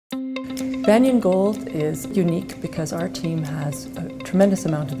Banyan Gold is unique because our team has a tremendous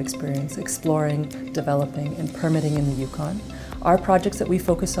amount of experience exploring, developing, and permitting in the Yukon. Our projects that we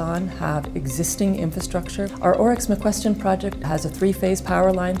focus on have existing infrastructure. Our Oryx McQuestion project has a three-phase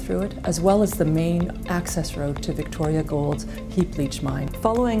power line through it, as well as the main access road to Victoria Gold's heap leach mine.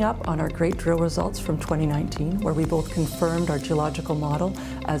 Following up on our great drill results from 2019, where we both confirmed our geological model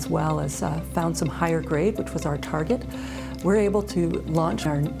as well as found some higher grade, which was our target, we're able to launch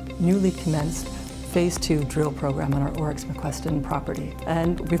our newly commenced Phase 2 drill program on our Oryx McQuestion property.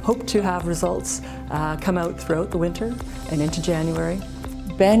 And we hope to have results come out throughout the winter and into January.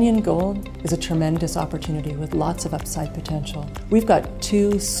 Banyan Gold is a tremendous opportunity with lots of upside potential. We've got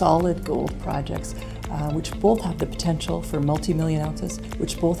two solid gold projects which both have the potential for multi-million ounces,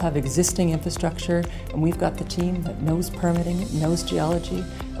 which both have existing infrastructure, and we've got the team that knows permitting, knows geology,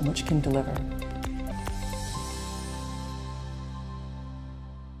 and which can deliver.